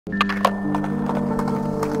What's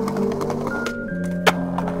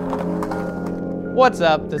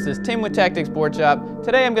up? This is Tim with Tactics Boardshop.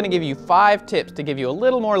 Today I'm going to give you 5 tips to give you a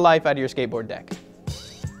little more life out of your skateboard deck.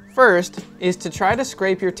 First is to try to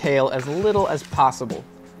scrape your tail as little as possible.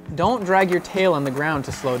 Don't drag your tail on the ground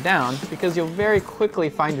to slow down because you'll very quickly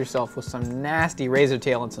find yourself with some nasty razor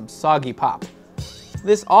tail and some soggy pop.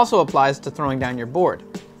 This also applies to throwing down your board.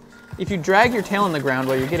 If you drag your tail on the ground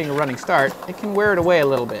while you're getting a running start, it can wear it away a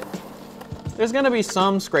little bit. There's going to be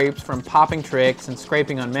some scrapes from popping tricks and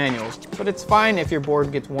scraping on manuals, but it's fine if your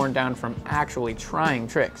board gets worn down from actually trying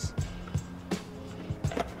tricks.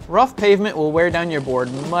 Rough pavement will wear down your board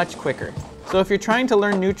much quicker, so if you're trying to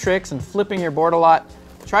learn new tricks and flipping your board a lot,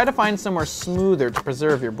 try to find somewhere smoother to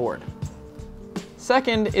preserve your board.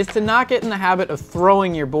 Second is to not get in the habit of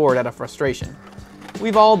throwing your board out of frustration.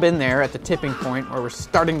 We've all been there at the tipping point where we're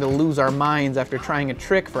starting to lose our minds after trying a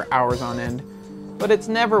trick for hours on end. But it's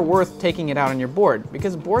never worth taking it out on your board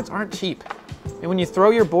because boards aren't cheap. And when you throw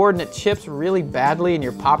your board and it chips really badly and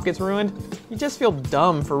your pop gets ruined, you just feel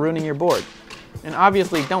dumb for ruining your board. And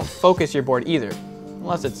obviously don't focus your board either,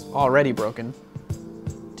 unless it's already broken.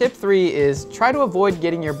 Tip 3 is try to avoid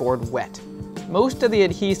getting your board wet. Most of the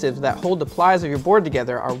adhesives that hold the plies of your board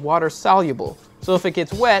together are water soluble, so if it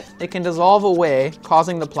gets wet, it can dissolve away,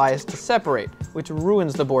 causing the plies to separate, which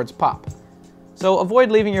ruins the board's pop. So avoid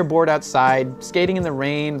leaving your board outside, skating in the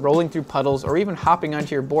rain, rolling through puddles, or even hopping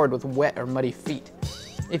onto your board with wet or muddy feet.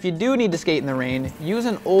 If you do need to skate in the rain, use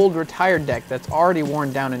an old retired deck that's already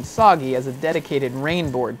worn down and soggy as a dedicated rain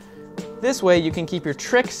board. This way you can keep your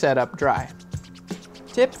trick setup dry.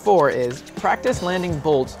 Tip 4 is practice landing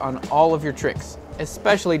bolts on all of your tricks,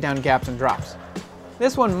 especially down gaps and drops.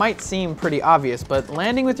 This one might seem pretty obvious, but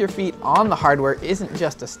landing with your feet on the hardware isn't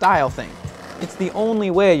just a style thing. It's the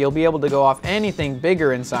only way you'll be able to go off anything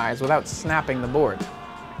bigger in size without snapping the board.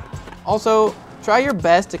 Also, try your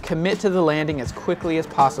best to commit to the landing as quickly as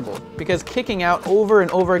possible, because kicking out over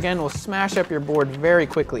and over again will smash up your board very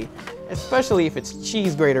quickly, especially if it's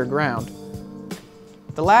cheese grater ground.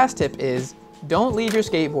 The last tip is, don't leave your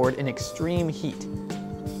skateboard in extreme heat.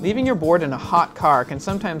 Leaving your board in a hot car can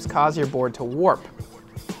sometimes cause your board to warp.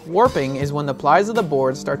 Warping is when the plies of the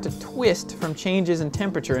board start to twist from changes in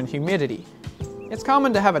temperature and humidity. It's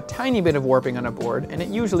common to have a tiny bit of warping on a board, and it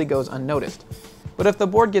usually goes unnoticed. But if the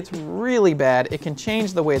board gets really bad, it can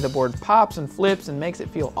change the way the board pops and flips and makes it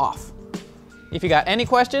feel off. If you got any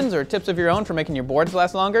questions or tips of your own for making your boards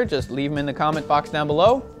last longer, just leave them in the comment box down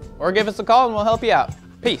below, or give us a call and we'll help you out.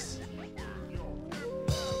 Peace.